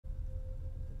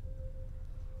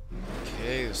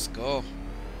let's go.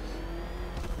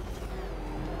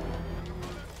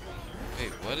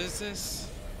 Wait, what is this?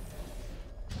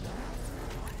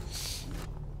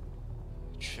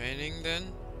 Training then?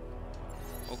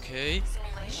 Okay.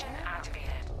 Simulation activated.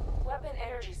 Weapon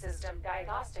energy system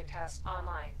diagnostic test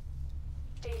online.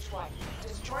 Stage 1.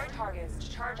 Destroy targets to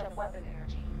charge up weapon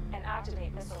energy and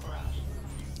activate missile barrage.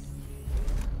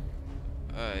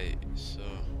 Alright, so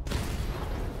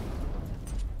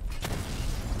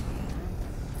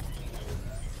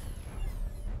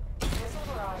Missile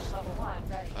barrage level 1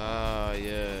 ready.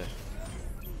 yeah.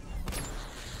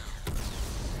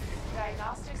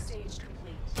 Diagnostic stage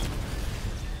complete.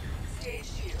 Stage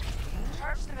 2.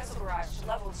 Charge the missile barrage to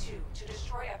level 2 to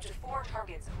destroy up to 4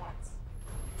 targets at once.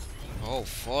 Oh,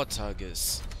 4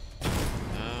 targets.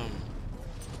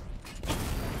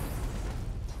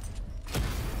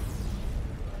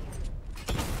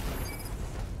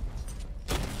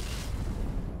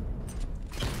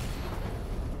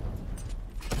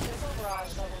 Missile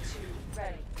barrage level 2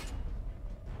 ready.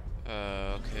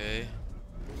 Okay.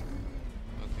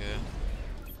 Okay.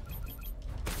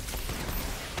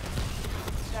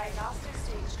 Diagnostic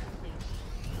stage complete.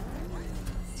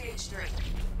 Stage 3.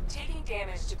 Taking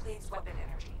damage depletes weapon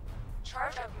energy.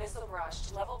 Charge up missile barrage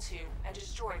to level 2 and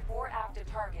destroy 4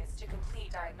 active targets to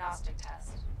complete diagnostic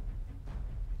test.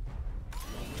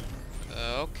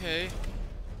 Okay.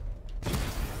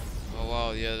 Oh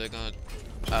wow, yeah, they're gonna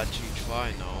actually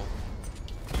try now.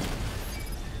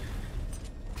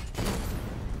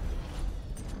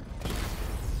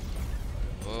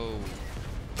 Whoa.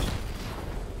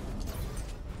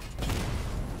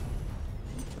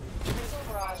 Missile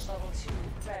barrage level 2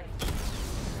 ready.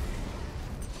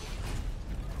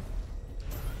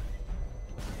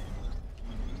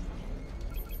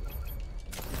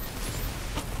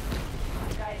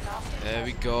 There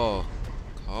we go.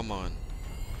 Come on.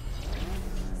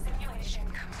 Simulation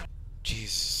complete.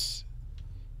 Jesus.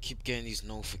 Keep getting these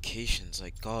notifications.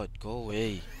 Like, God, go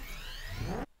away.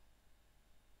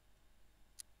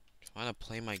 Trying to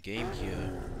play my game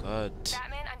here. God.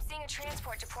 Batman, I'm seeing a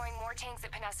transport deploying more tanks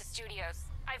at Panessa Studios.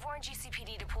 I've warned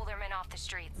GCPD to pull their men off the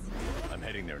streets. I'm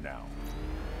heading there now.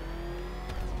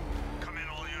 Come in,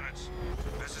 all units.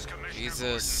 This is Commissioner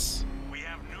Jesus. Gordon. We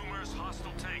have numerous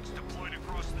hostile tanks deployed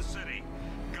across the city.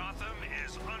 Gotham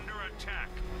is under attack.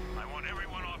 I want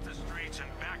everyone off the streets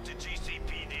and back to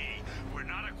GCPD. We're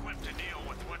not equipped to deal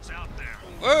with what's out there.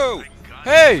 Whoa! Thank God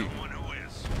Hey! there's someone who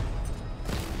is.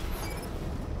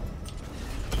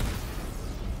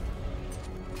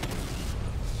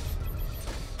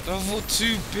 Level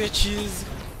 2, bitches.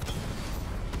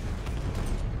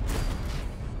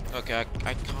 Okay, I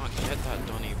can't get that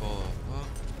Donny ball. Huh?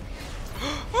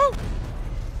 Oh!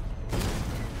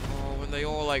 Oh, when they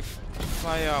all like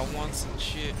fire at once and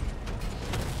shit.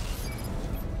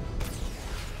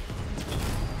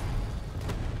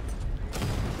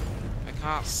 I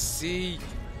can't see.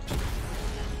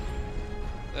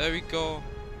 There we go.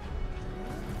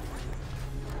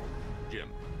 Jim,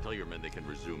 tell your men they can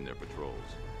resume their patrols.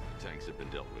 The tanks have been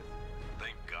dealt with.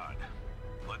 Thank God.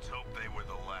 Let's hope they were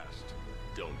the last.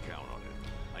 Don't count on it.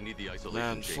 I need the isolation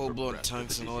Man, chamber full-blown pressed at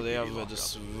tanks the and all they GCPD have are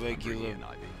just lockup. I'm regular bringing in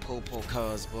Ivy. popo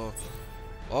cars, bro.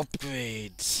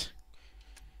 Upgrades.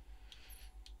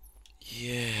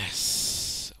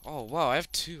 Yes. Oh wow, I have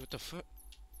 2. What the fuck?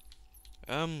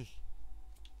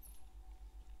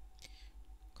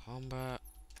 Combat,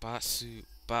 batsuit,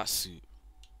 batsuit.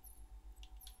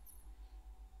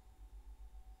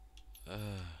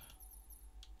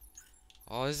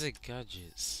 Oh, is it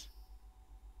gadgets?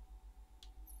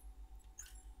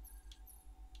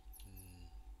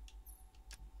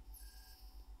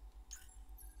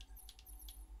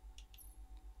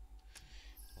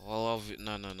 All of it.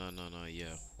 No,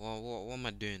 yeah. What am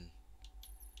I doing?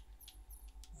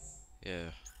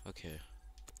 Yeah, okay.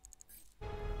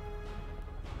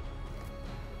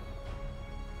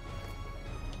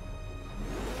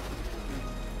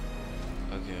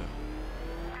 Okay.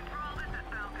 Control, this is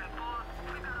Falcon 4.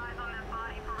 We've got eyes on that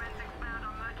body forensics found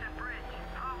on Merchant Bridge.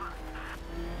 Over.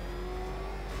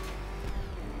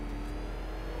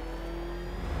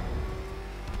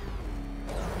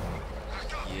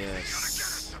 Yes.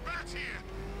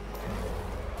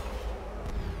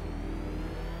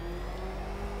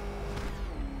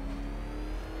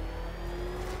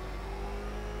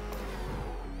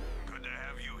 Good to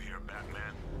have you here,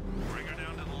 Batman. Bring her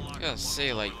down to the locker. Yeah,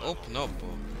 say like open up, bro.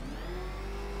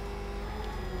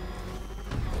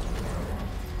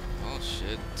 Oh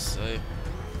shit, say.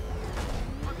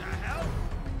 What the hell?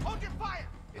 Hold your fire!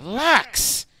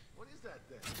 Relax. What is that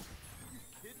thing? Are you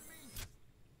kidding me?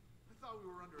 I thought we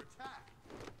were under attack.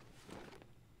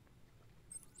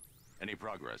 Any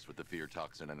progress with the fear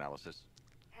toxin analysis?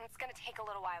 It's gonna take a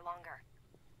little while longer.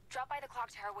 Drop by the clock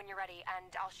tower when you're ready,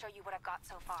 and I'll show you what I've got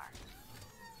so far.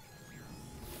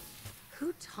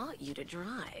 Who taught you to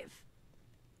drive?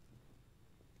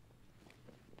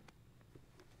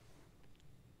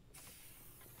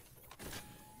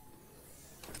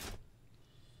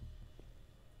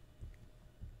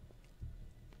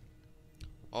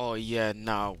 Oh yeah,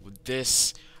 now with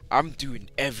this, I'm doing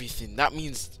everything. That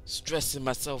means stressing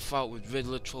myself out with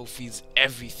Riddler trophies,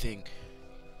 everything.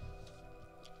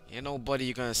 Ain't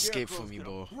nobody gonna escape from me,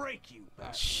 bro. Break you,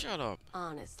 Oh, shut up.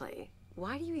 Honestly,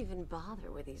 why do you even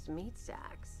bother with these meat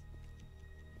stacks?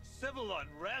 Civil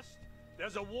unrest?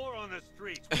 There's a war on the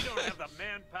streets. We don't have the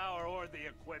manpower or the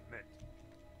equipment.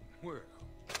 Well,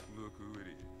 look who it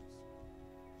is.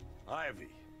 Ivy.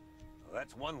 Well,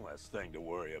 that's one less thing to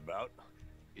worry about.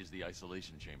 Is the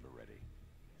isolation chamber ready?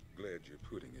 Glad you're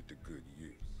putting it to good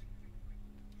use.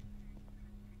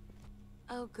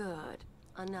 Oh, good.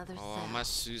 Another Oh, cell. my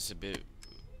suit's a bit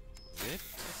ripped,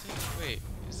 I think. Wait,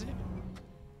 is it?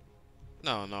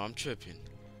 No, I'm tripping.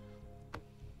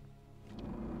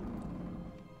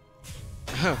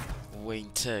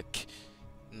 Wayne Tech.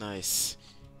 Nice.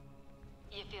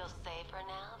 You feel safer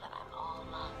now that I'm all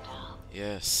locked up?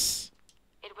 Yes.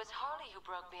 It was Harley who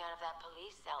broke me out of that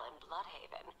police cell in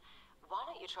Bloodhaven. Why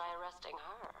don't you try arresting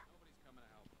her?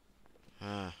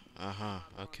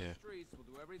 Okay. The streets will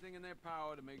do everything in their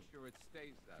power to make sure it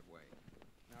stays that way.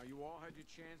 Now you all had your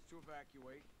chance to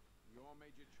evacuate. You all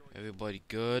made your choice. Everybody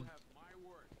good? You have my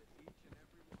word that each and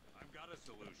every one. I've got a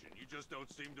solution. You just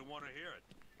don't seem to want to hear it.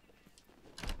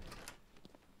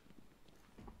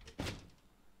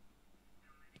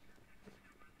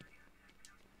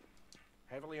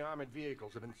 Heavily armored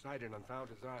vehicles have been sighted on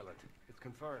Founders Island. It's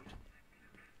confirmed.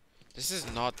 This is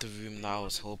not the room that I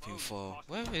was hoping for.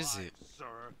 Where is it?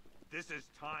 Sir, this is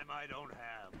time I don't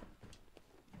have.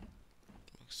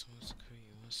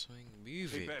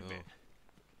 Move Hey, it, Batman. bro.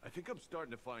 I think I'm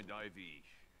starting to find Ivy,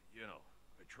 you know,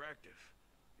 attractive.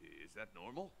 Is that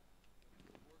normal?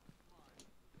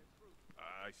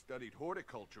 I studied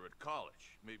horticulture at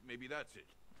college. Maybe that's it.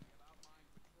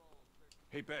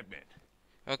 Hey, Batman.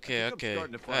 Okay.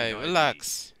 starting to find Hey, Ivy,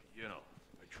 relax. You know,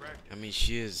 attractive. I mean,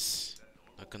 she is.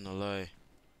 Not gonna lie.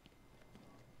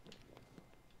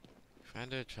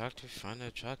 Find her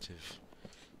attractive.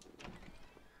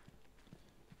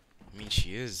 I mean,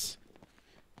 she is.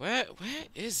 Where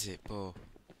is it, bro?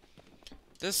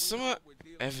 There's some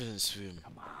evidence room.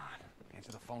 Come on.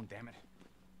 Answer the phone, damn it.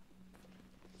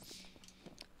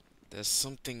 There's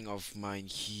something of mine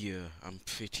here, I'm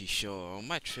pretty sure. Or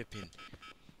am I tripping?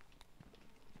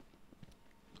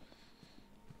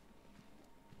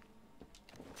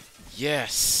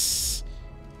 Yes!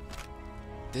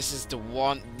 This is the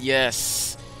one.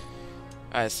 Yes!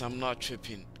 Alright, so I'm not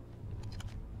tripping.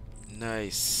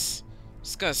 Nice.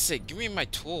 Just gonna say, give me my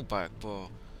tool back, bro.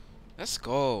 Let's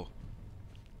go.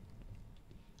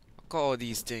 I'll got all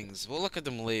these things. We'll look at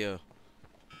them later.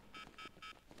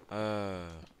 Yeah,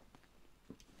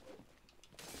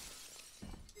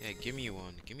 give me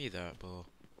one. Give me that, bro.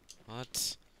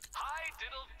 What?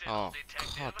 Oh,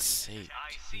 God's sake.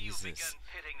 I see you've Jesus. begun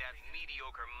pitting that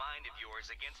mediocre mind of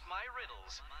yours against my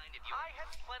riddles. I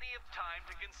had plenty of time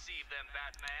to conceive them,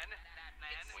 Batman.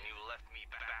 When you left me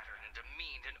battered and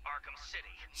demeaned in Arkham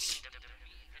City.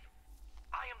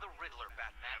 I am the Riddler,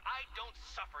 Batman. I don't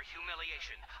suffer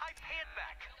humiliation. I pay it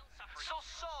back. So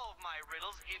solve my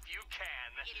riddles if you can.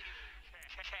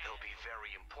 They'll be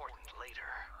very important later.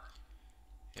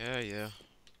 Yeah.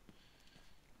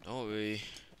 Don't worry.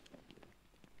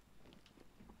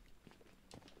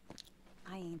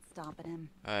 I ain't stopping him.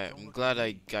 Alright, I'm glad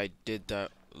I did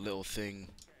that little thing.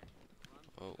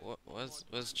 Oh,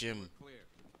 what's Jim?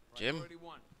 Jim?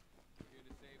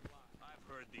 I've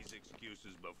heard these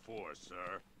excuses before,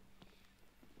 sir.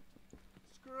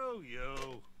 Screw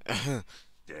you.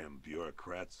 Damn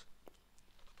bureaucrats.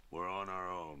 We're on our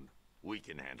own. We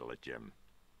can handle it, Jim.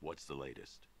 What's the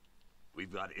latest?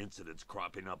 We've got incidents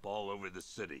cropping up all over the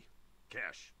city.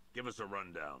 Cash, give us a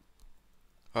rundown.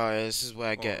 Alright, this is where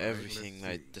I get Alright, everything, let's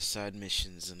like see. the side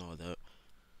missions and all that.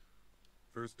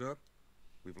 First up,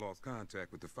 we've lost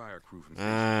contact with the fire crew from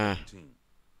Ah. Station 17.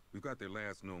 We've got their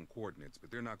last known coordinates,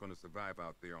 but they're not going to survive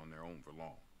out there on their own for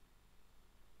long.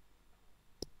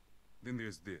 Then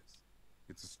there's this.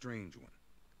 It's a strange one.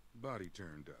 Body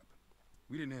turned up.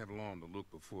 We didn't have long to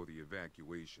look before the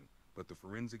evacuation, but the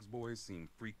forensics boys seemed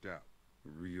freaked out.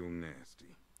 Real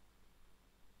nasty.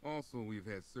 Also, we've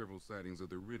had several sightings of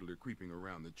the Riddler creeping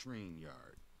around the train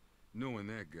yard. Knowing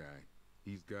that guy,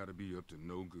 he's got to be up to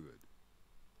no good.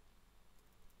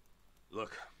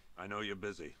 Look, I know you're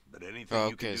busy, but anything Oh,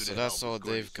 you can okay, do so to that's help all is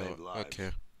going they've to save got. lives.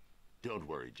 Okay. Don't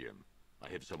worry, Jim. I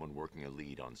have someone working a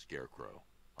lead on Scarecrow.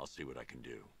 I'll see what I can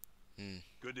do.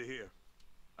 Good to hear.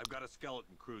 I've got a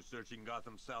skeleton crew searching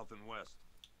Gotham South and West.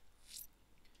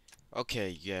 Okay,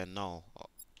 yeah, no.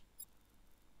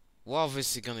 We're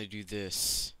obviously gonna do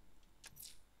this.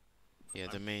 Yeah,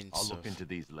 the main I'll stuff. look into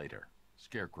these later.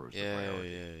 Scarecrow's the Yeah, priority.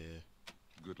 yeah.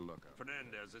 Good luck out.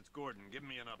 Fernandez, it's Gordon. Give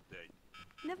me an update.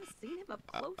 Never seen him up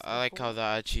close. I like how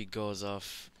that actually goes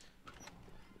off.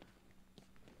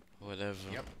 Whatever.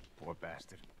 Yep, poor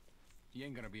bastard. He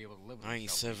ain't gonna be able to live with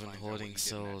himself 97 when he finds out what hoarding he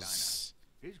did in that diner. cells.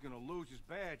 He's gonna lose his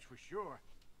badge for sure.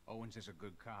 Owens is a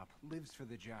good cop. Lives for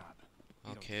the job. He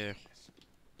don't Okay. deserve this.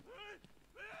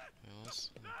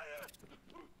 Else?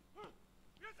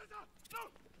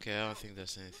 Okay, I don't think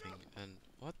there's anything. And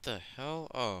what the hell?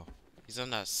 Oh, he's on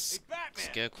that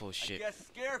Scarecrow shit. I guess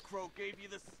Scarecrow gave you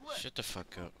the slip. Shut the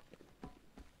fuck up.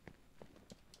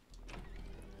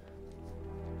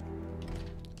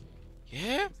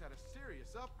 Yeah? It's had a serious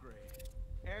upgrade.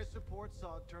 Air support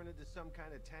saw it turn into some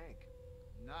kind of tank.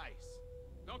 Nice.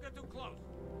 Don't get too close.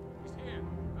 He's here.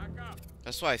 Back up.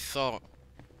 That's what I thought.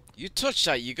 You touch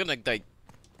that, you're gonna like,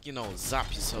 you know,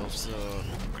 zap yourself. So.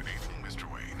 Good evening,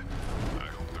 Mr. Wayne. I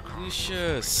hope the car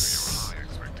Lucius. high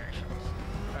expectations.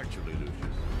 Actually,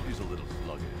 Lucius, he's a little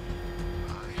sluggish.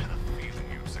 I had a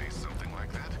feeling you'd say something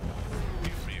like that.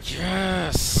 Give me a few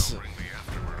Yes. minutes, I'll bring the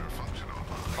afterburner function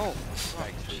online. Oh,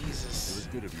 fuck, Jesus. It was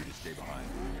good of you to stay behind.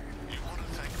 You want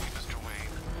to thank me, Mr.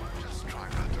 Wayne? Just try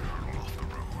not to hurtle off the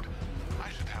road. I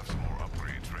should have some more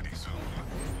upgrades ready soon.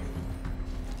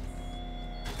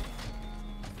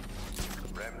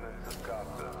 Remnants of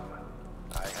Gotham,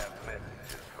 I have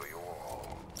messages for you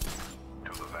all.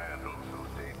 To the vandals who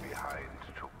stayed behind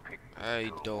to pick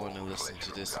I don't want to listen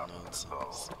to this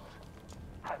nonsense.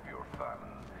 Have your fun.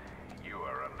 You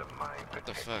are under my protection. What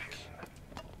the fuck?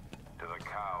 To the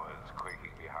cowards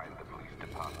quaking behind the police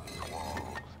department's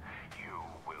walls, you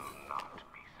will not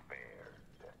be spared.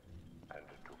 And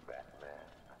to Batman,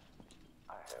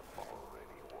 I have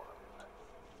already won.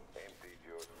 Emptied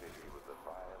your city with a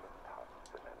violent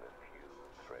toxin and a few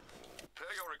threatening. Per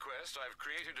your request, I've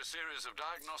created a series of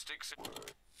diagnostics.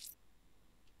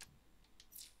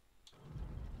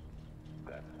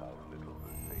 That's how little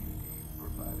the safety you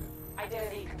provided.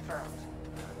 Identity confirmed.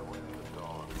 And when the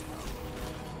dawn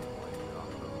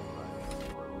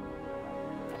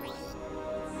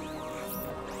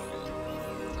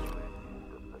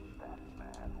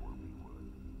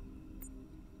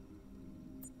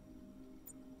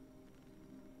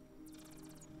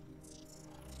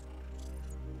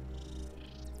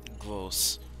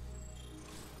Gross.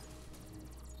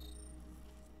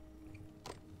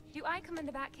 Do I come in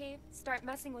the Batcave, start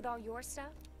messing with all your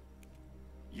stuff?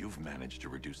 You've managed to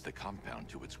reduce the compound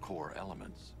to its core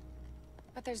elements.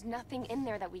 But there's nothing in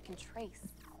there that we can trace.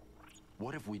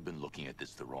 What if we've been looking at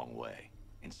this the wrong way?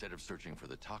 Instead of searching for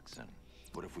the toxin,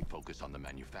 what if we focus on the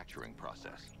manufacturing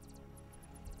process?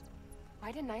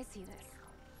 Why didn't I see this?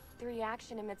 The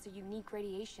reaction emits a unique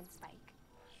radiation spike.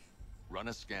 Run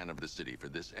a scan of the city for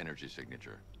this energy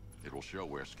signature. It will show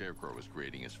where Scarecrow is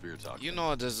creating his fear toxin. You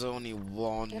know there's only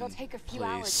one It'll take a few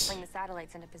hours to bring the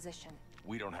satellites into position.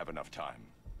 We don't have enough time.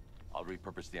 I'll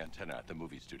repurpose the antenna at the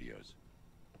movie studios.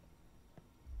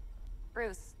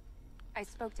 Bruce, I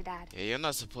spoke to Dad. Yeah, you're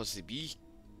not supposed to be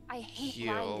I hate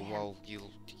here. lying Oh, to him. well, He'd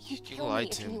you kill me lied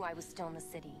if to he him. knew I was still in the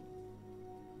city.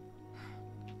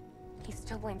 He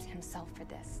still blames himself for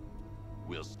this.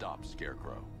 We'll stop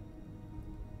Scarecrow.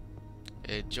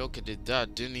 Hey, Joker did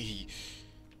that, didn't he?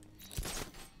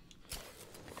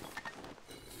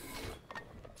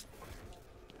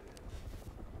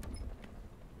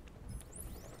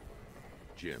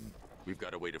 Jim, we've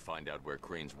got a way to find out where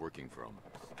Crane's working from.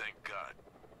 Thank God.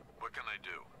 What can I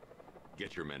do?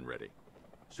 Get your men ready.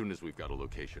 Soon as we've got a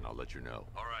location, I'll let you know.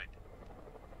 All right.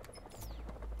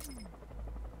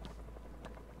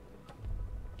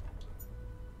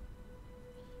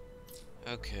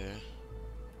 Okay.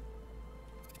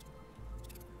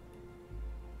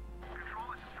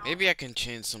 Maybe I can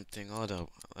change something. Hold up.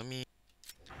 Let me.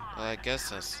 Well, I guess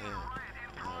that's it.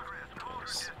 I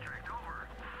guess.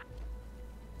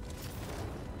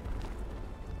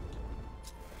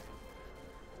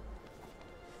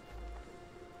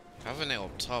 Having it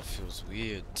up top feels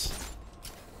weird.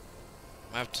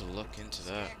 I have to look into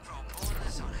that.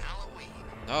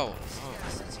 No.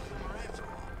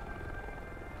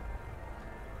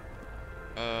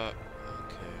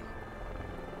 Okay.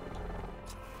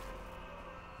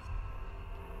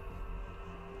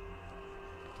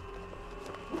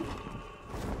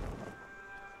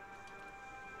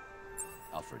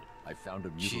 Alfred, I found a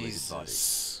mutilated Jesus.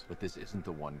 body, but this isn't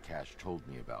the one Cash told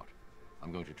me about.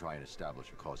 I'm going to try and establish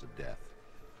a cause of death.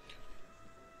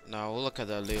 Now we'll look at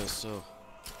that later, so.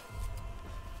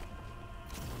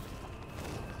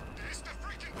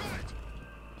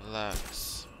 Relax.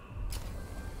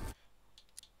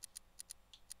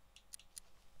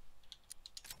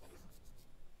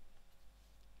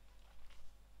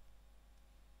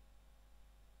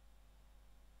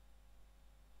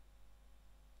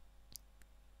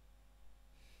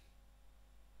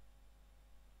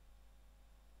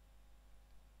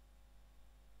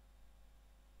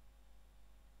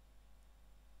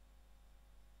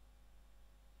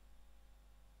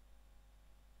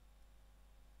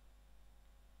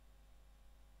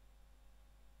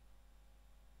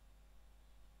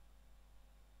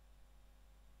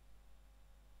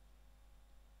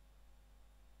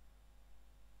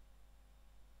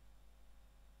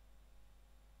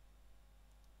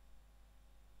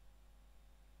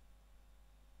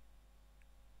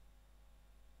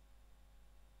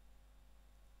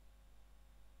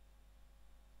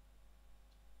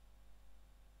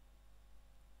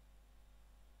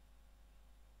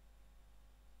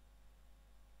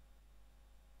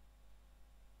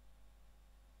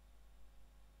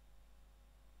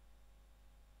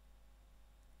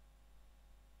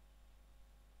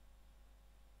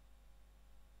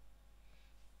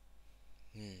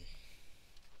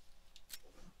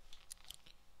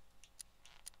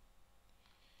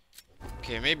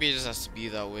 Okay, maybe it just has to be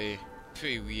that way.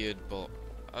 Pretty weird, but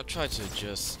I'll try to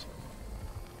adjust.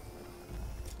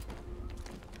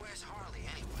 Where's Harley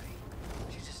anyway?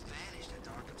 She just vanished after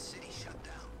Arkham City shut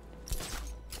down.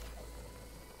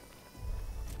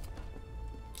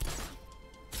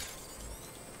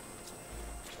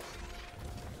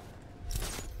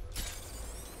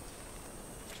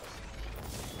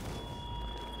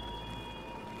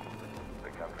 The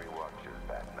country watches,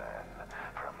 Batman,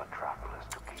 from Metropolis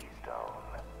to Keystone.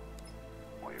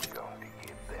 We're going to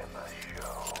give them a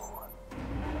show.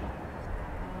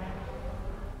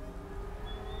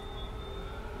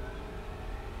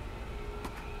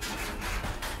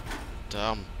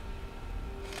 Damn.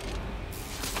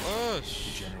 Oh, the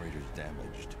generator's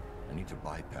damaged. I need to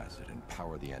bypass it and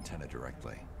power the antenna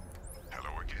directly. Hello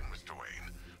again, Mr.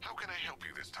 Wayne. How can I help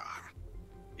you this time?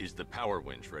 Is the power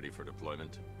winch ready for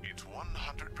deployment? It's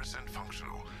 100%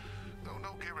 functional, though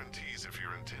no guarantees if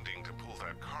you're intending to pull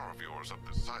that car of yours up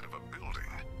the side of a building.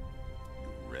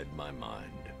 You read my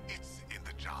mind. It's in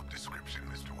the job description,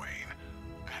 Mr. Wayne.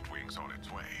 Batwing's on its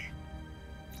way.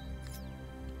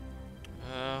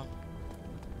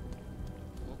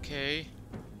 Okay.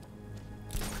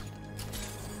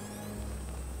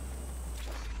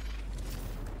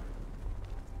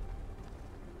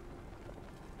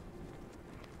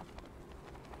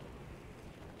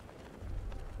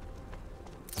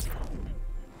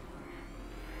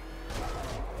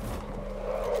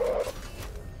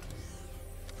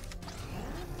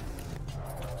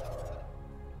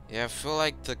 Yeah, I feel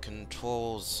like the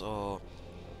controls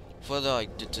for the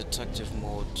detective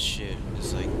mode shit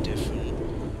is like different.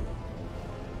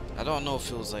 I don't know if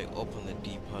it was like up on the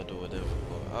D-pad or whatever,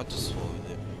 but I'll just roll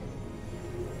with it.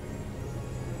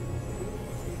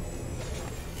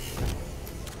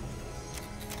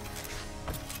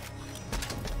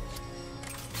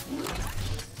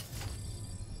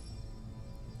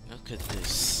 Look at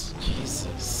this,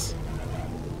 Jesus.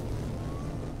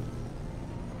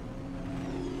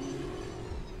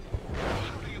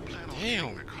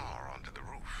 Damn. The car onto the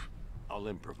roof. I'll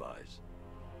improvise.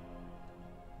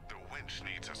 The winch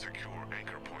needs a secure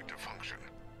anchor point to function.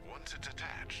 Once it's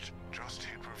attached, just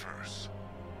hit reverse.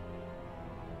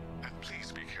 And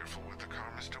please be careful with the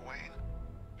car, Mr. Wayne.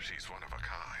 She's one of a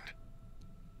kind.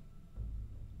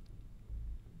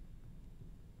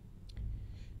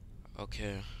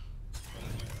 Okay.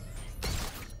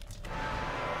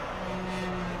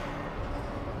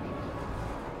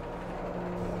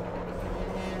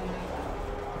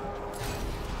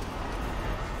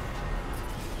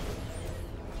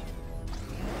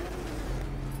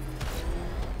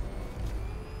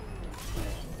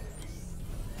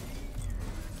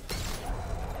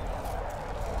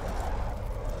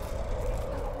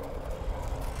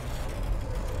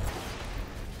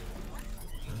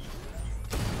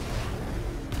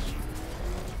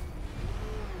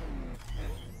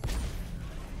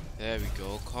 There we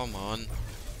go, come on.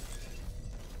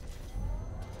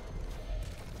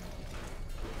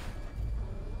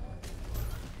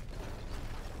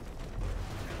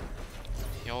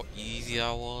 See how easy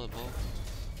that was, bro?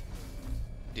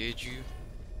 Did you?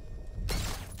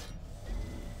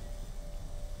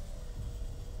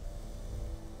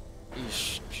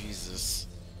 Eesh, Jesus.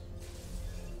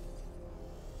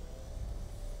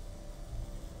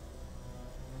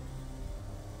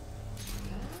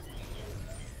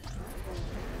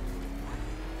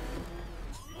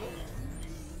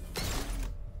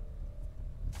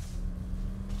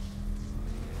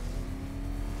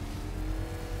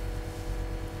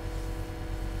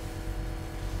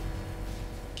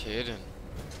 Kidding.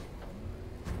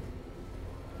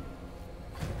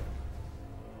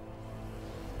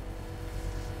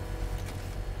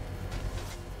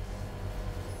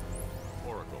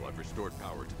 Oracle, I've restored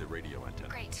power to the radio antenna.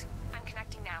 Great. I'm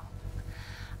connecting now.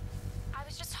 I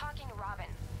was just talking to Robin.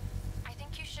 I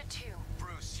think you should too.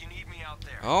 Bruce, you need me out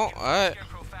there. Oh, Can we alright.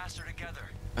 Scarecrow faster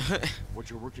together.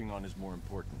 What you're working on is more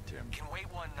important, Tim. Can wait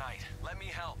one night. Let me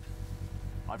help.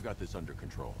 I've got this under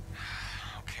control.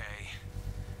 Okay.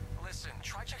 Listen,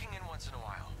 try checking in once in a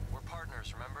while. We're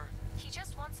partners, remember? He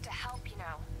just wants to help, you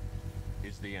know.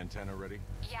 Is the antenna ready?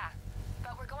 Yeah,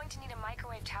 but we're going to need a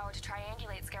microwave tower to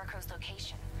triangulate Scarecrow's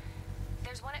location.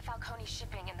 There's one at Falcone's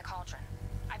shipping in the Cauldron.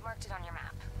 I've marked it on your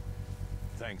map.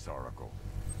 Thanks, Oracle.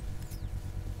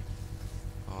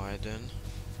 Alright then.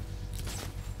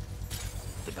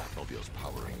 The Batmobile's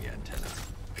powering the antenna.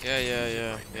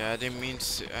 Yeah, I didn't mean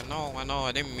to. I know,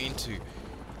 I didn't mean to.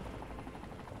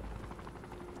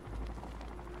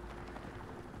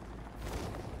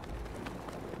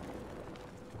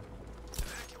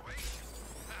 Evacuation?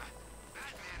 Ha!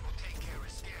 Batman will take care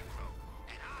of Scarecrow,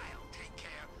 and I'll take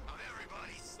care of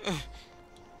everybody's...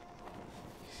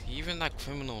 Even that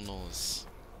criminal knows.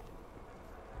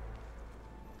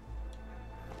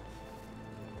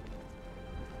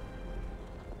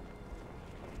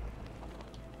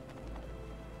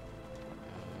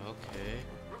 Okay.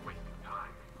 We're wasting time.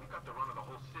 We've got the run of the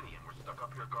whole city and we're stuck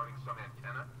up here guarding some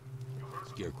antenna.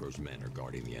 Scarecrow's men are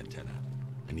guarding the antenna.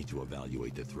 I need to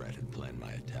evaluate the threat and plan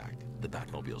my attack. The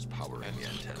Batmobile's powering the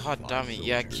antenna. God damn it,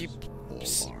 yeah, keep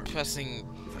pressing.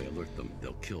 If I alert them,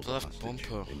 they'll kill the left hostage.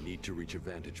 bumper. I need to reach a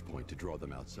vantage point to draw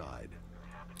them outside.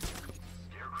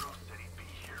 Scarecrow said he'd be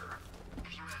here.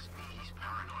 If you ask me, he's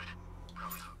paranoid.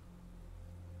 Probably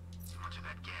so much of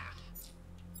that gas.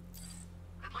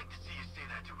 I'd like to see you say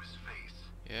that to his face.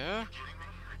 Yeah? You kidding me?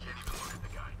 I can't even look at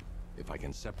the guy. If I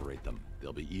can separate them,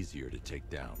 they'll be easier to take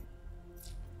down.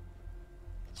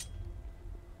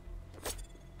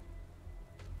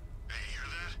 Hey, you hear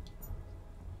that?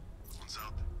 One's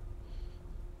out.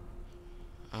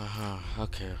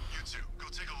 Okay. You two, go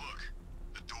take a look.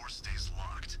 The door stays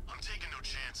locked. I'm taking no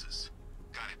chances.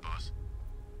 Got it, boss.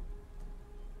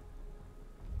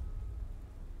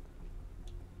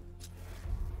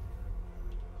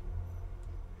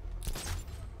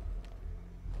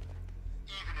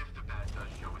 Even if the bat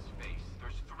does show his face,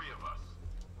 there's three of us.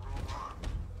 We're all armed.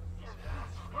 He's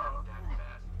fast. Not that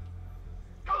fast.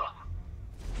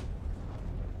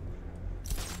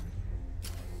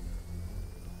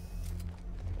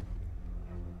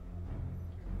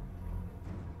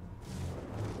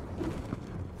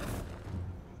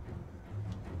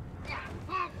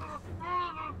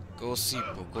 Go see,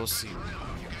 bro. Go see.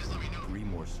 Three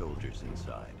more soldiers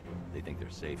inside. They think they're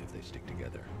safe if they stick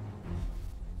together.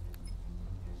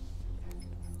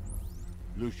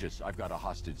 Lucius, I've got a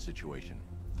hostage situation.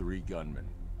 3 gunmen.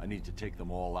 I need to take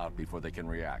them all out before they can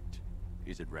react.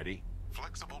 Is it ready?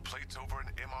 Flexible plates over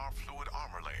an MR fluid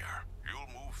armor layer. You'll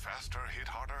move faster, hit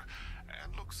harder,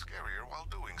 and look scarier while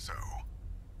doing so.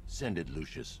 Send it,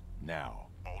 Lucius. Now.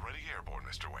 Already airborne,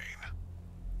 Mr. Wayne.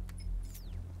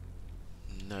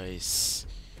 Nice.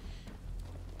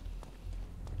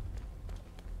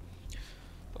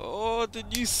 Oh, the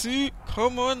new suit.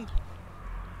 Come on.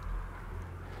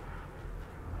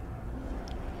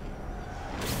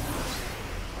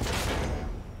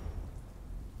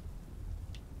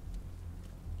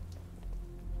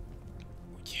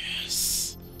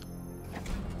 Yes.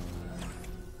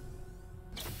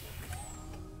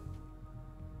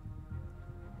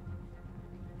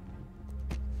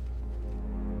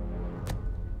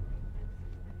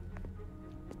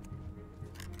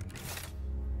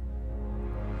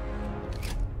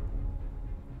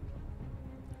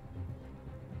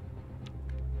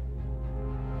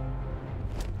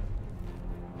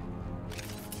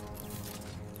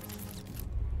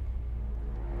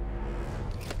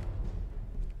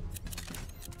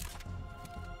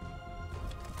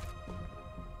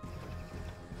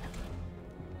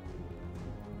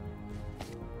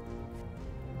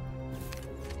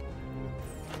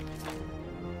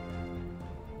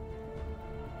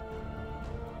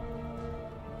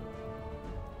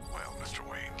 Well, Mr.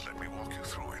 Wayne, let me walk you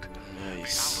through it.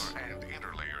 Nice. The outer and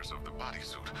inner layers of the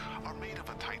bodysuit are made of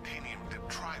a titanium dip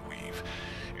tri-weave.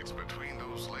 It's between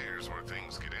those layers where things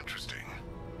things get interesting.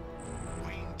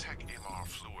 Green Tech MR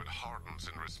fluid hardens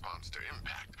in response to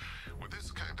impact. With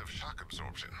this kind of shock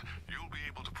absorption, you'll be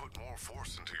able to put more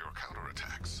force into your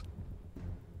counterattacks.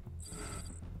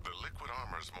 The liquid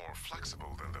armor's more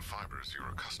flexible than the fibers you're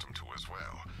accustomed to as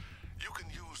well. You can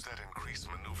use that increased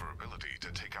maneuverability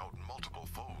to take out multiple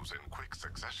foes in quick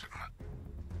succession.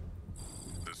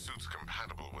 The suit's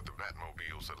compatible with the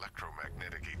Batmobile's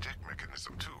electromagnetic eject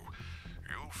mechanism too.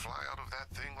 You'll fly out of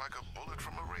that thing like a bullet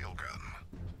from a railgun.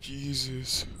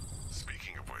 Jesus.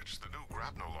 Speaking of which, the new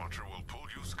grapnel launcher will pull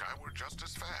you skyward just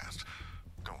as fast.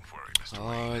 Don't worry, Mr.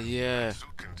 Oh, Wayne. yeah. That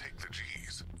suit can take the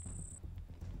G's.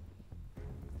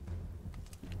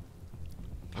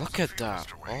 Look at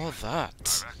that. All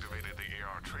that. I've activated the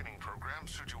AR training program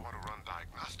should you want to run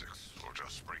diagnostics or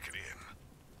just break it in.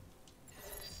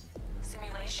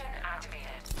 Simulation activated.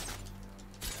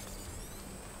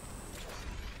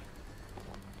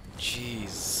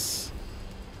 Jeez.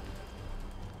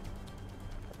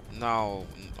 Now,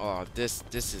 oh, this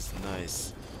is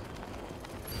nice.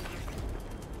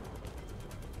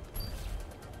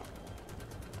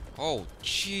 Oh,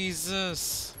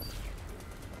 Jesus.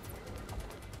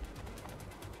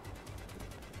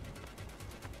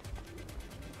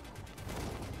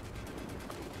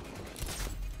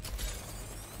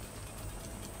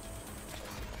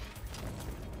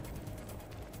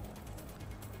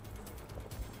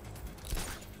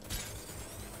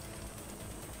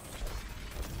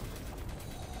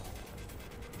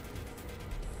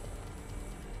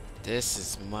 This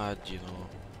is mad, you know.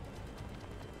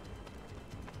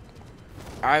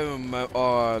 I remember.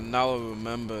 Oh, now I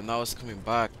remember. Now it's coming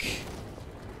back.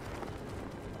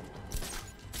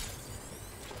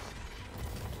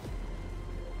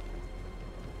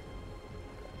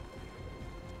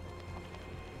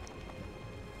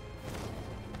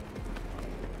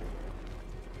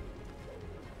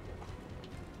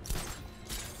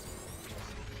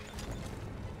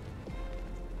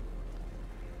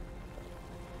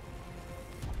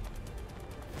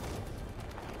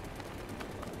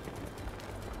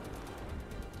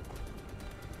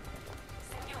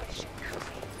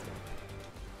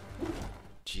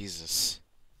 Jesus.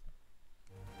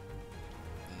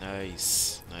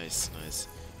 Nice, nice, nice.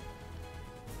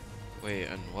 Wait,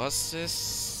 and what's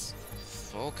this?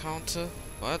 Full counter?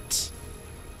 What?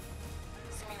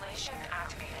 Simulation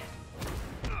activated.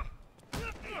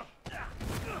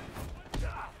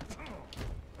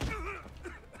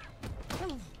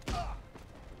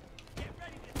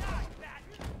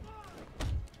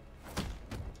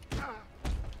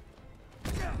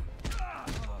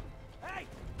 Hey,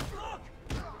 look!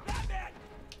 Batman!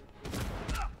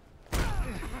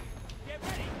 Get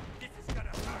ready! This is gonna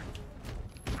hurt!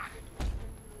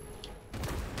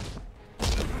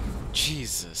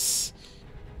 Jesus.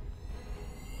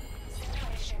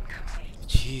 Simulation complete.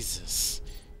 Jesus.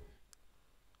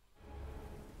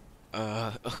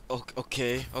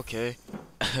 Okay, okay.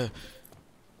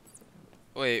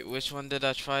 Wait, which one did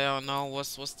I try out now?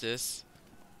 What's this?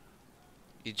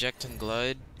 Eject and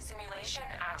glide? Simulation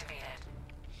activated.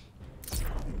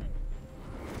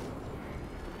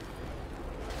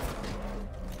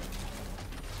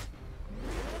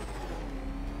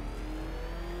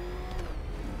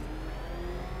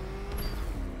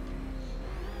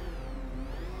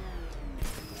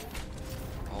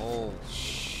 Oh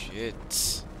shit.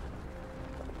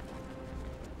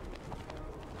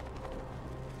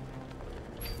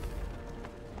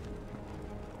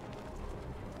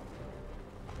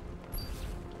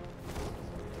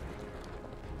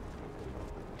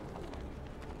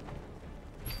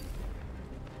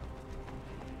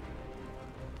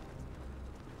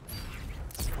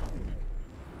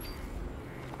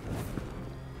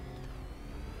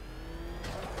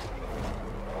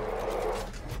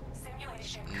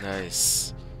 Simulation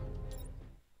Nice.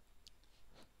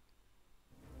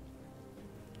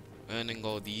 Earning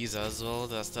all these as well.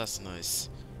 That's nice.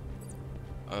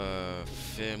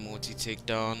 Fair multi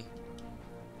takedown.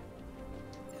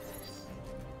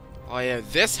 Oh yeah,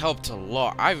 this helped a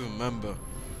lot. I remember.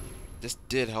 This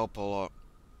did help a lot.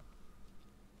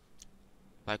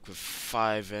 Like with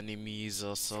 5 enemies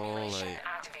or so, Simulation like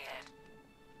activated.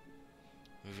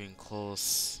 moving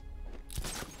close.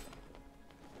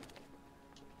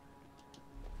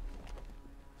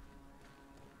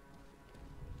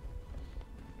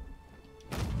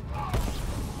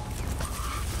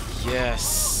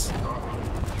 Yes.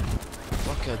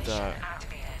 Look at that.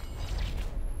 Activated.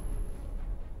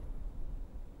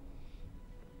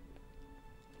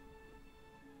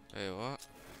 Hey, what?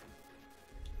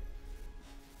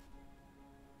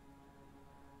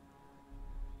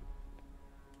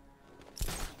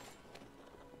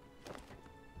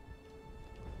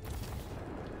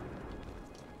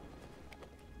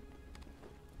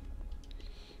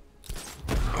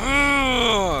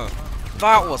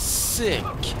 That was sick.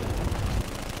 Get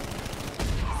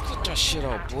that shit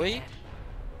out, boy.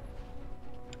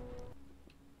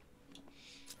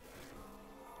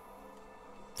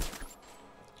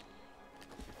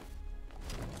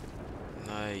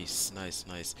 Nice, nice,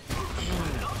 nice.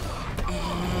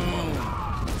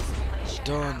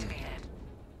 Done.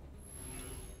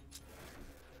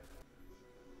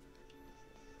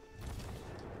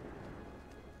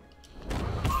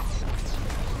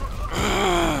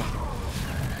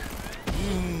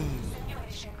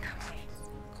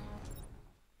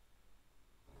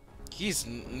 He's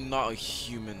not a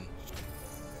human.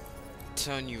 I'm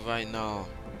telling you right now.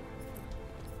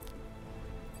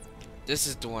 This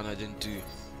is the one I didn't do.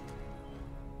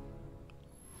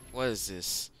 What is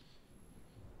this?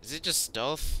 Is it just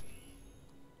stealth?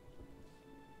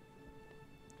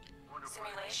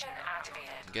 Simulation activated.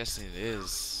 I'm guessing it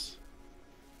is.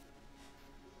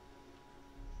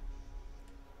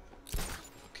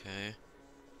 Okay.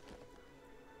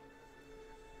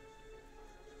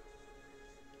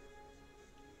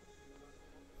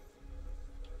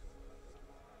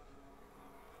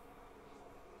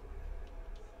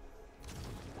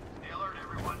 Alert,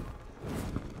 everyone.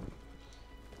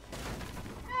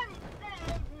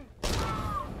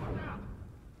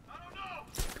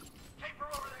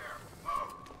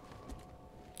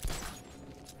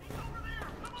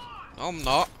 No, I'm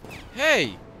not.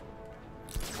 Hey!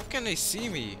 How can they see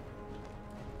me?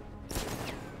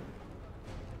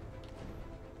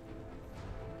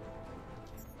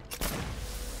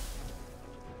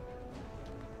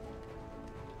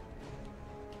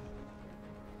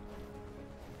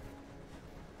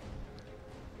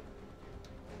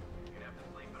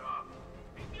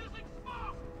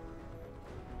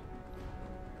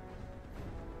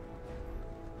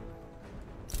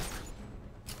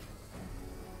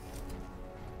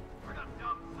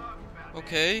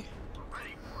 Okay.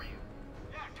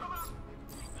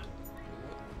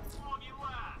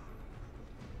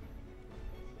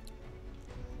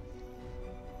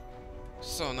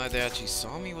 So now they actually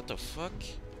saw me? What the fuck?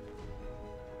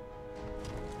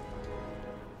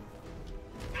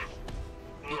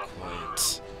 Be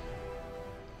quiet.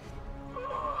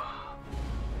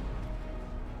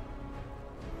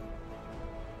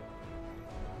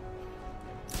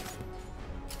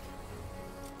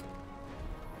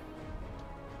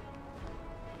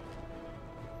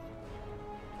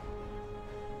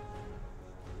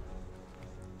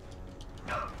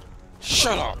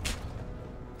 Shut up!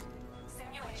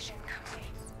 Simulation complete.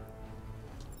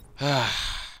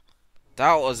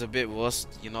 That was a bit worse,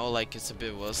 you know, like it's a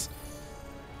bit worse.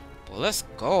 But let's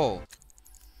go.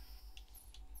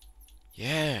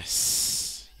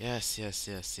 Yes. Yes, yes,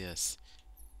 yes, yes.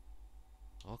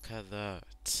 Look at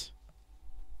that.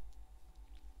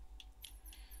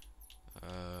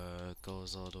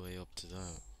 Goes all the way up to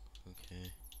that.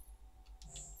 Okay.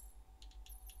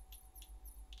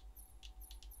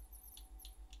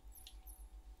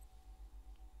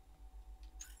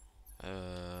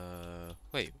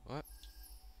 Wait, what?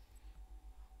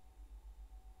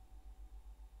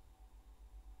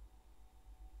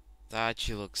 That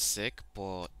actually looks sick,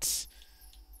 but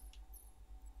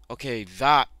okay,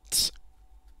 that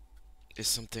is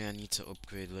something I need to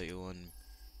upgrade later on.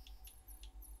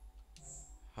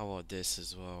 How about this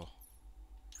as well?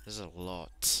 There's a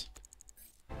lot.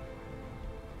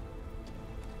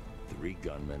 3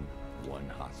 gunmen, 1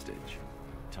 hostage.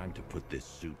 Time to put this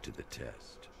suit to the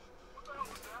test.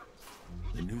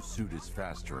 The new suit is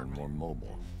faster and more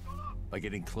mobile. By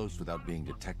getting close without being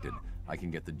detected, I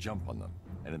can get the jump on them,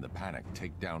 and in the panic,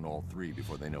 take down all 3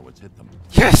 before they know what's hit them.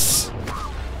 Yes!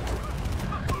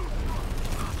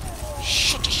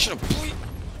 Shut the shit up, boy!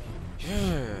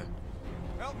 Yeah.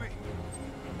 Help me!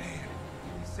 Man,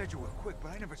 you said you were quick,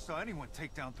 but I never saw anyone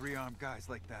take down 3 armed guys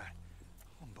like that.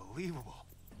 Unbelievable.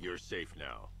 You're safe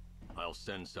now. I'll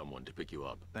send someone to pick you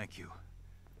up. Thank you.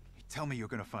 You tell me you're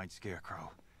gonna find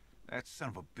Scarecrow. That son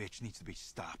of a bitch needs to be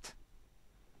stopped.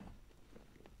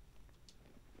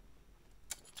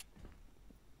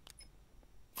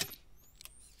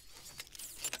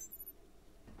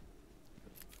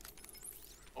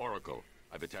 Oracle,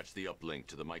 I've attached the uplink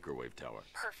to the microwave tower.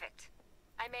 Perfect.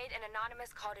 I made an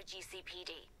anonymous call to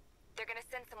GCPD. They're gonna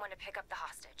send someone to pick up the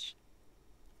hostage.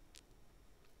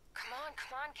 Come on,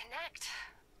 connect.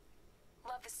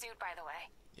 Love the suit, by the way.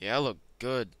 Yeah, I look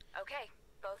good. Okay,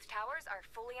 both towers are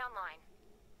fully online.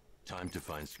 Time to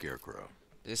find Scarecrow.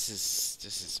 This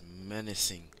is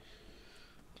menacing.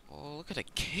 Oh, look at the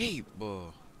cape,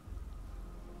 bro.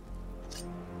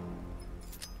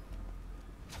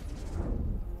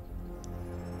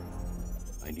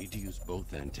 I need need to use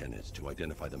both antennas to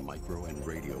identify the micro and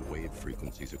radio wave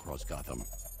frequencies across Gotham.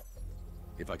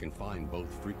 If I can find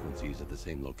both frequencies at the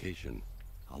same location,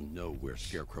 I'll know where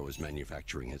Scarecrow is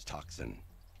manufacturing his toxin.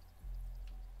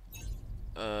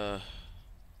 The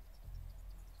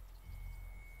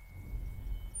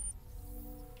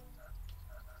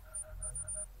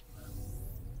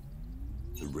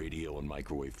radio and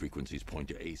microwave frequencies point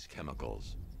to Ace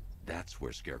Chemicals. That's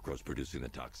where Scarecrow's producing the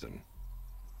toxin.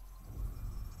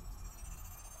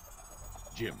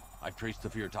 Jim, I've traced the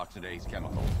fear toxin to Ace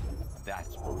Chemicals.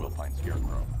 That's where we'll find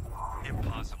Scarecrow.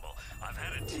 Impossible. I've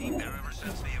had a team there ever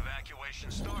since the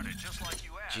evacuation started, just like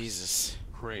you asked. Jesus.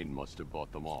 Crane must have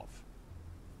bought them off.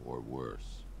 Or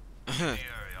worse. In the area.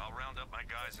 I'll round up my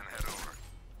guys and head over.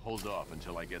 Hold off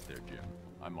until I get there, Jim.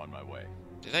 I'm on my way.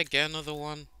 Did I get another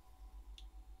one?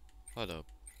 Hold up.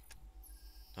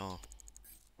 No.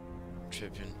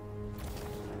 Tripping.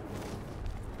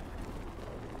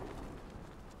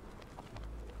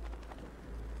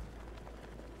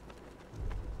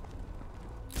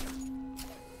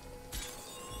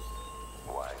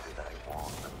 Why did I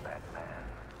warn them, Batman?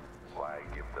 Why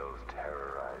give those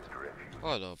terrorized refugees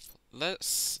Hold up.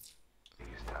 Let's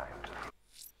time to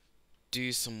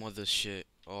do some other shit.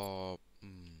 Or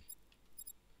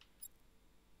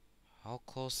how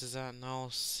close is that now?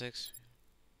 6.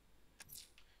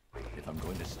 If I'm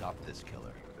going to stop this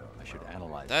killer, I should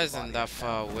analyze. That isn't that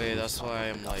far away. That's why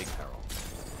I'm like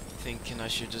thinking I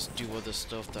should just do other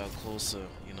stuff that are closer,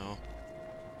 you know.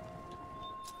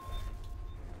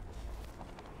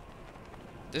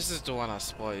 This is the one I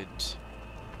spotted.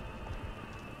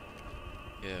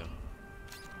 Yeah.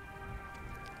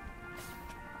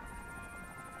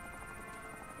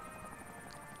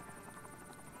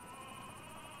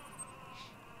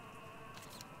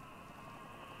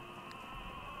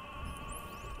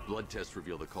 Blood tests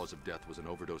reveal the cause of death was an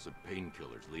overdose of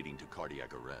painkillers leading to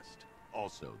cardiac arrest.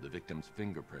 Also, the victim's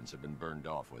fingerprints have been burned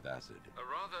off with acid. A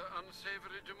rather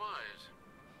unsavory demise.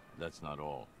 That's not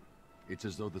all. It's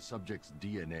as though the subject's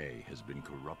DNA has been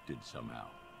corrupted somehow.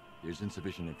 There's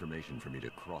insufficient information for me to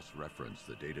cross-reference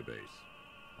the database.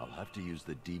 I'll have to use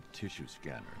the deep tissue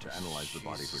scanner to analyze the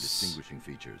body for distinguishing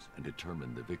features and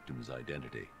determine the victim's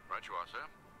identity. Right you are, sir.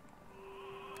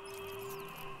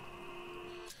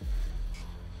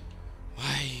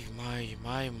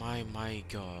 My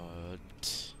God.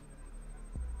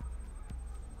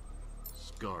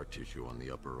 Scar tissue on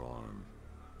the upper arm.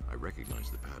 I recognize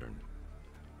the pattern.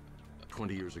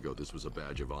 20 years ago, this was a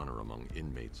badge of honor among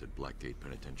inmates at Blackgate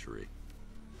Penitentiary.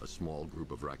 A small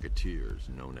group of racketeers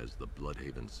known as the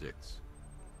Bloodhaven Six.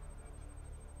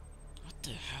 What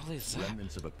the hell is that?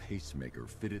 Remnants of a pacemaker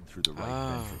fitted through the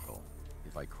right ventricle.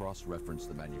 If I cross-reference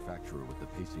the manufacturer with the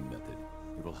pacing method,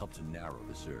 it will help to narrow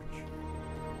the search.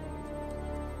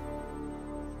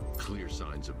 Clear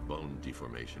signs of bone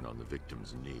deformation on the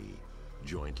victim's knee.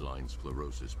 Joint line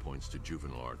sclerosis points to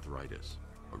juvenile arthritis,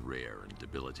 a rare and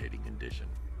debilitating condition.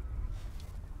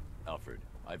 Alfred,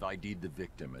 I've ID'd the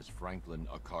victim as Franklin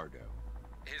Accardo.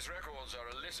 His records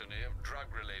are a litany of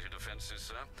drug-related offenses,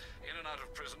 sir. In and out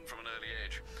of prison from an early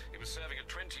age. He was serving a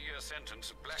 20-year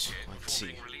sentence at Blackgate before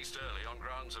being released early on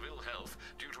grounds of ill health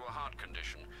due to a heart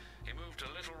condition. He moved to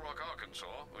Little Rock,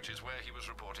 Arkansas, which is where he was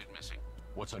reported missing.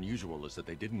 What's unusual is that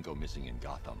they didn't go missing in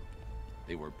Gotham.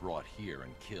 They were brought here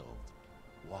and killed.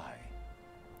 Why?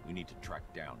 We need to track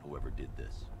down whoever did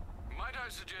this. Might I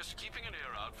suggest keeping an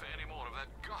ear out for any more of that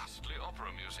ghastly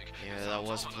opera music? Yeah, that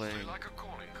was playing. Like a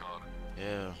calling card.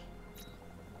 Yeah.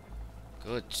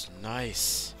 Good,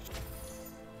 nice.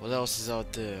 What else is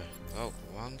out there? Oh,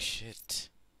 wrong shit.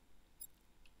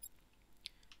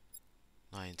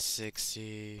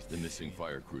 960. The missing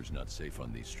fire crew's not safe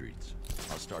on these streets.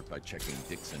 I'll start by checking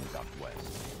Dixon Dock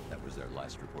West. That was their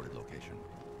last reported location.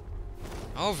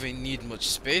 I don't even need much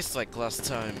space like last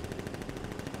time.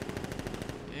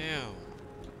 Damn.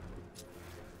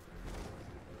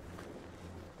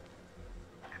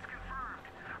 It's confirmed.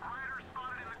 Rider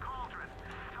spotted in the cauldron.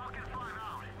 Falcon 5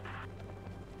 out.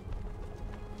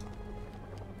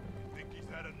 Think he's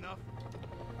had enough?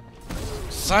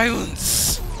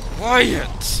 Silence!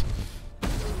 Quiet!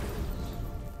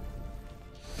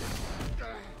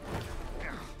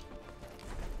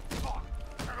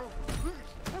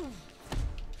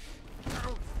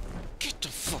 Get the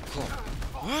fuck up!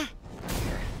 Huh?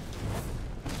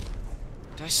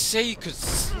 Did I say you could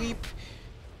sleep,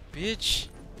 bitch?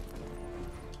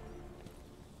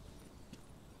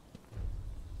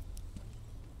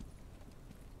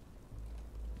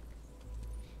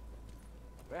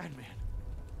 Batman.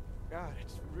 God,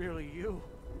 it's really you.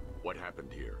 What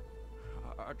happened here?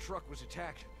 Our truck was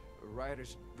attacked.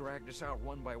 Rioters dragged us out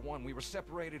one by one. We were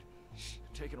separated,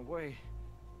 taken away.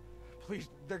 Please,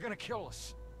 they're gonna kill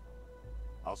us.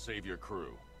 I'll save your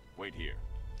crew. Wait here.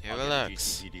 Yeah, I'll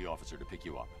relax. get a GCPD officer to pick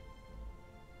you up.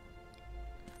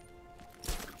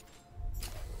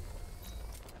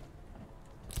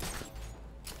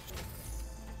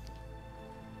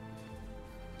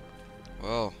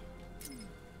 Well,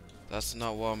 that's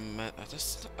not what I meant.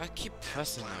 I keep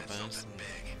pressing that, man.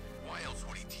 Why else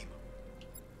would he team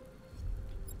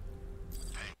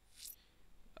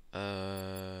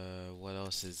What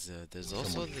else is there's also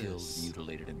Someone killed, this.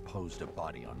 mutilated, and posed a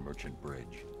body on Merchant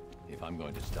Bridge. If I'm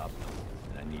going to stop them,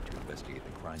 then I need to investigate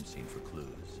the crime scene for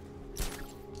clues.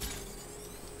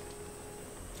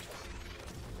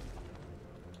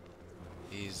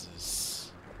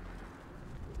 Jesus.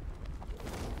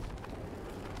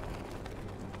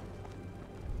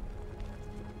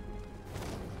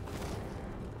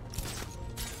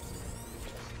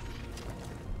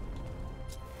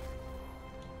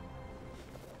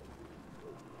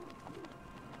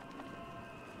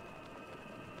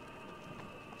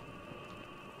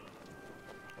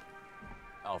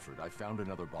 Alfred, I found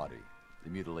another body. The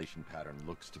mutilation pattern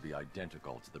looks to be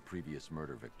identical to the previous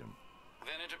murder victim.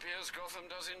 Then it appears Gotham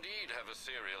does indeed have a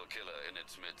serial killer in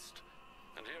its midst.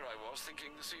 And here I was thinking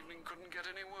this evening couldn't get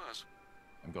any worse.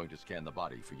 I'm going to scan the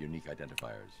body for unique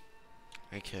identifiers.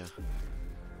 Okay.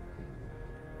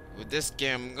 With this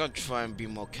game, I'm gonna try and be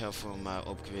more careful with my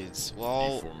upgrades.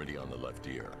 Well, deformity on the left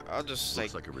ear. I'll just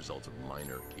looks like a result of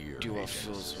minor ear. do what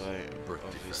maintenance. feels right, Birth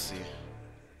obviously. defect.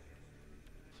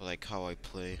 For like how I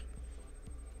play.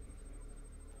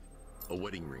 A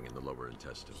wedding ring in the lower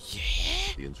intestine.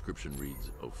 Yeah. The inscription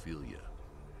reads Ophelia.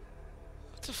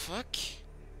 What the fuck?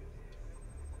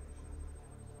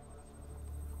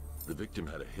 The victim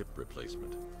had a hip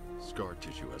replacement. Scar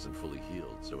tissue hasn't fully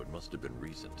healed, so it must have been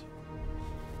recent.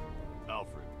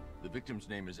 Alfred, the victim's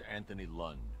name is Anthony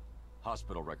Lund.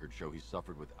 Hospital records show he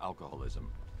suffered with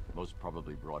alcoholism, most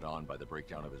probably brought on by the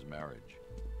breakdown of his marriage.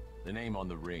 The name on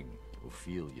the ring,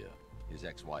 Ophelia, his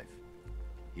ex-wife.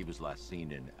 He was last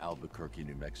seen in Albuquerque,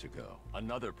 New Mexico.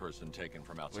 Another person taken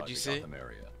from outside What'd you the say? Gotham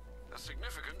area. A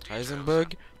significant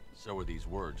Heisenberg? So are these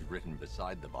words written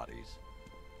beside the bodies.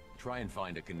 Try and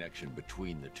find a connection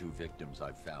between the two victims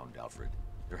I've found, Alfred.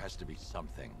 There has to be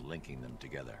something linking them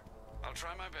together. I'll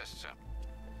try my best, sir.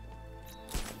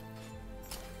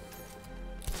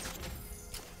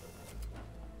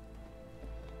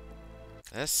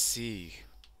 Let's see.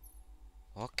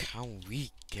 What can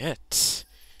we get?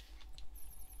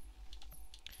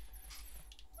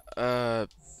 Yeah.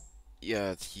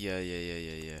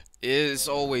 It's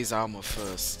always armor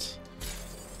first.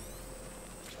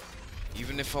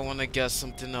 Even if I want to get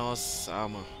something else,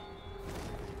 armor.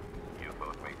 You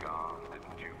thought me gone,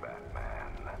 didn't you,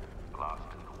 Batman? Lost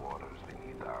in the waters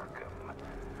beneath Arkham.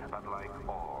 But like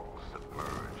all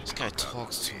submerged... This guy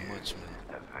talks too much, man.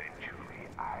 Eventually,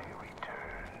 I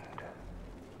returned.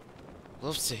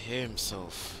 Loves to hear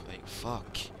himself. Like,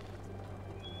 fuck.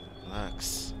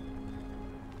 Relax.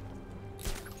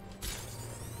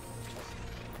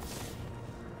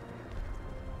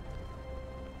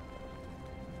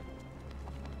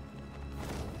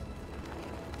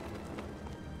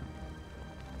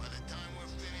 By the time we're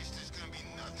finished, there's gonna be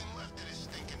nothing left of this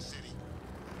stinking city.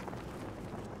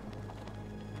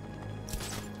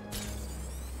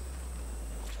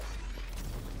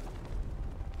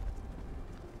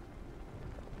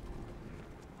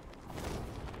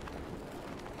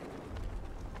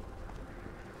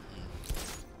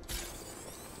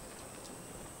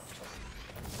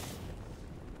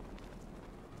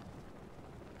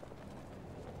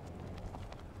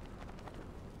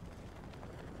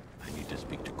 I need to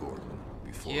speak to Gordon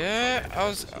before. Yeah, I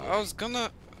was gonna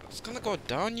go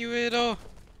down you though.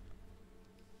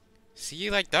 See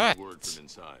you like that. Word from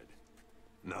inside.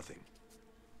 Nothing.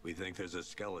 We think there's a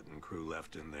skeleton crew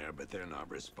left in there, but they're not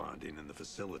responding and the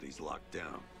facility's locked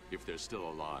down. If they're still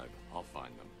alive, I'll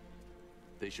find them.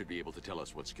 They should be able to tell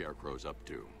us what Scarecrow's up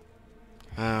to.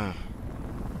 Ah.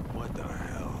 What the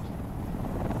hell?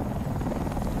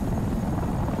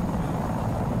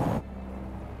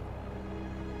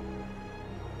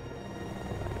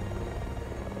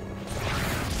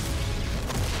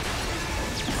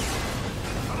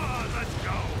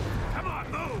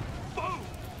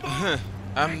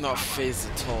 I'm not phased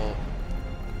at all.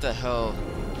 What the hell?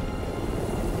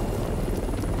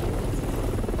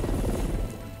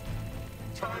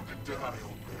 Time to die,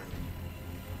 old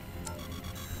man.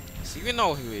 So you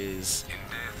know who he is. In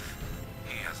death,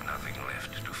 he has nothing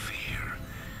left to fear.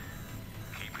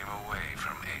 Keep him away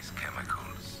from Ace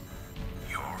Chemicals.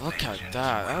 Your Look at vengeance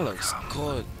that. That will looks come.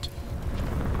 good.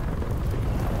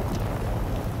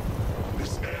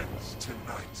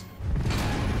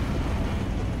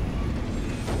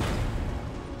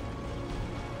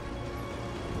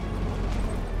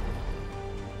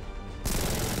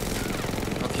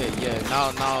 Yeah,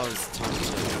 now it's time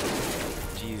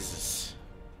to... Jesus.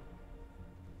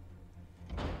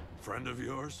 Friend of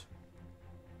yours?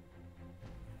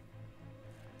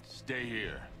 Stay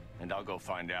here, and I'll go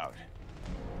find out.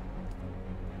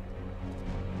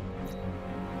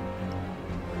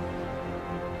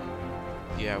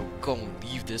 Yeah, we're gonna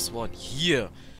leave this one here.